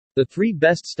The 3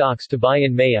 best stocks to buy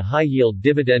in May: a high-yield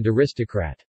dividend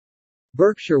aristocrat.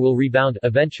 Berkshire will rebound,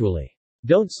 eventually.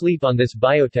 Don't sleep on this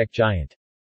biotech giant.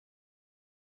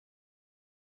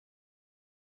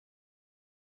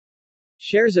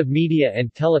 Shares of media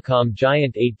and telecom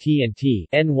giant AT&T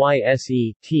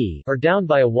 (NYSE) are down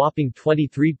by a whopping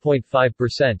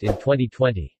 23.5% in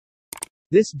 2020.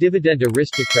 This dividend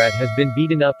aristocrat has been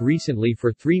beaten up recently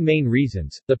for 3 main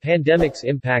reasons: the pandemic's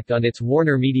impact on its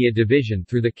Warner Media division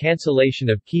through the cancellation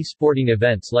of key sporting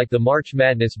events like the March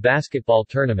Madness basketball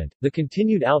tournament, the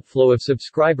continued outflow of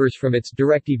subscribers from its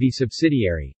DirecTV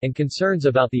subsidiary, and concerns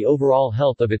about the overall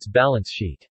health of its balance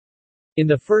sheet. In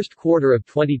the first quarter of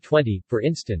 2020, for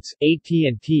instance,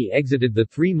 AT&T exited the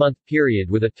 3-month period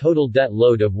with a total debt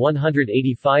load of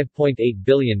 $185.8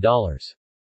 billion.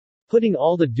 Putting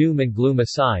all the doom and gloom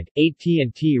aside,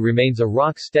 AT&T remains a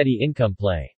rock-steady income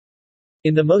play.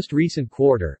 In the most recent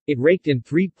quarter, it raked in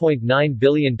 $3.9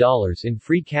 billion in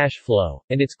free cash flow,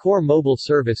 and its core mobile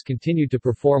service continued to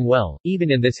perform well,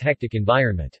 even in this hectic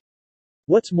environment.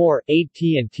 What's more,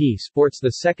 AT&T sports the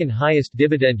second highest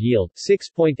dividend yield,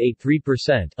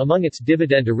 6.83%, among its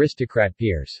dividend aristocrat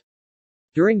peers.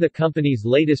 During the company's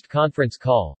latest conference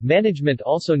call, management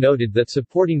also noted that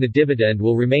supporting the dividend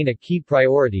will remain a key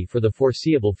priority for the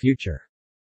foreseeable future.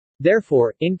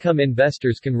 Therefore, income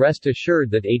investors can rest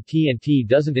assured that AT&T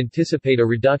doesn't anticipate a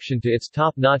reduction to its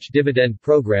top-notch dividend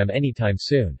program anytime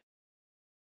soon.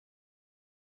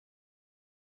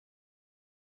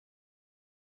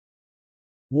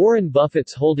 Warren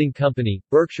Buffett's holding company,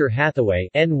 Berkshire Hathaway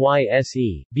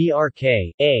 (NYSE,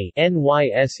 BRK)A,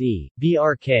 NYSE,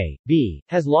 BRK(B),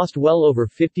 has lost well over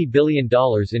 $50 billion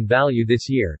in value this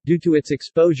year, due to its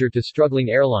exposure to struggling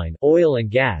airline, oil and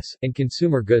gas, and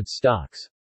consumer goods stocks.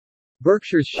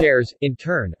 Berkshire's shares, in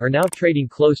turn, are now trading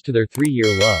close to their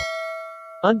 3-year low.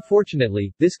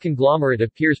 Unfortunately, this conglomerate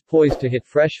appears poised to hit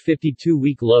fresh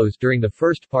 52-week lows during the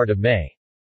first part of May.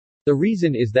 The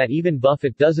reason is that even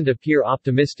Buffett doesn't appear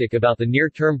optimistic about the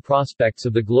near-term prospects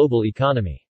of the global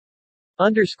economy.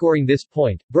 Underscoring this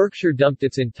point, Berkshire dumped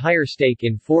its entire stake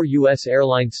in 4 U.S.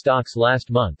 airline stocks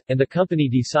last month, and the company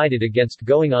decided against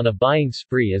going on a buying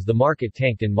spree as the market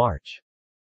tanked in March.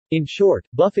 In short,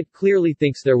 Buffett clearly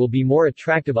thinks there will be more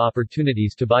attractive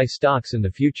opportunities to buy stocks in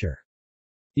the future.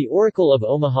 The Oracle of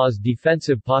Omaha's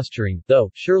defensive posturing,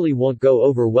 though, surely won't go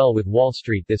over well with Wall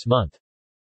Street this month.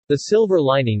 The silver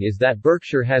lining is that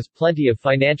Berkshire has plenty of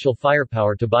financial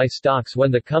firepower to buy stocks when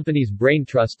the company's brain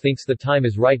trust thinks the time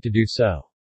is right to do so.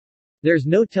 There's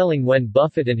no telling when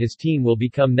Buffett and his team will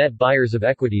become net buyers of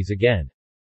equities again.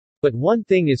 But one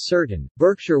thing is certain,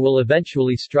 Berkshire will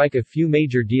eventually strike a few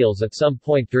major deals at some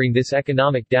point during this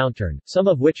economic downturn, some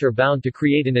of which are bound to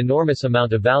create an enormous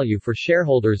amount of value for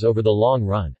shareholders over the long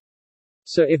run.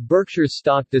 So if Berkshire's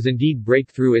stock does indeed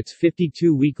break through its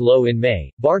 52-week low in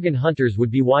May, bargain hunters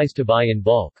would be wise to buy in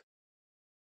bulk.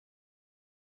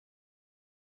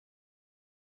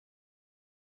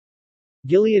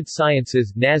 Gilead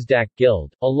Sciences, Nasdaq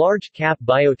Guild, a large-cap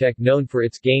biotech known for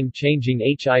its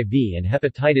game-changing HIV and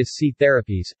hepatitis C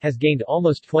therapies, has gained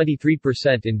almost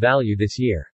 23% in value this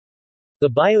year. The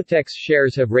biotech's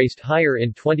shares have raced higher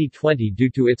in 2020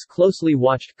 due to its closely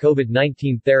watched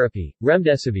COVID-19 therapy,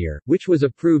 remdesivir, which was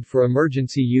approved for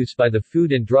emergency use by the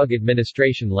Food and Drug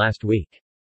Administration last week.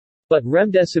 But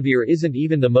remdesivir isn't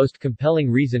even the most compelling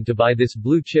reason to buy this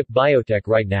blue-chip biotech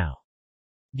right now.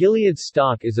 Gilead's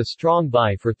stock is a strong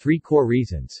buy for 3 core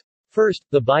reasons. First,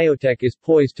 the biotech is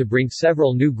poised to bring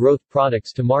several new growth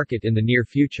products to market in the near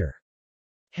future.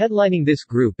 Headlining this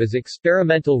group is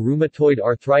experimental rheumatoid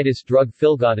arthritis drug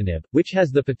filgotinib, which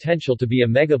has the potential to be a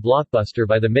mega blockbuster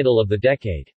by the middle of the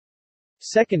decade.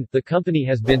 Second, the company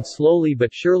has been slowly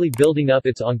but surely building up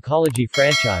its oncology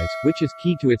franchise, which is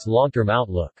key to its long-term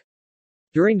outlook.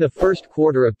 During the first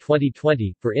quarter of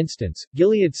 2020, for instance,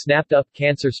 Gilead snapped up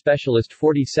cancer specialist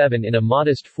 47 in a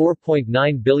modest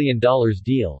 $4.9 billion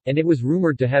deal, and it was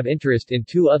rumored to have interest in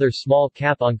 2 other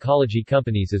small-cap oncology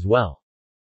companies as well.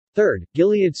 Third,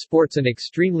 Gilead sports an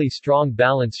extremely strong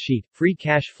balance sheet, free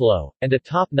cash flow, and a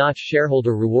top-notch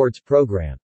shareholder rewards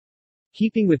program.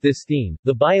 Keeping with this theme,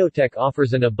 the biotech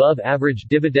offers an above-average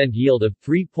dividend yield of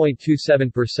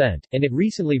 3.27%, and it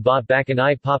recently bought back an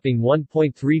eye-popping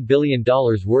 $1.3 billion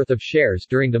worth of shares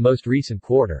during the most recent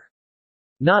quarter.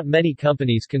 Not many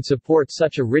companies can support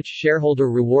such a rich shareholder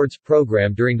rewards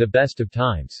program during the best of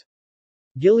times.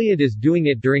 Gilead is doing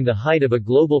it during the height of a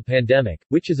global pandemic,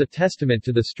 which is a testament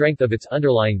to the strength of its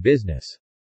underlying business.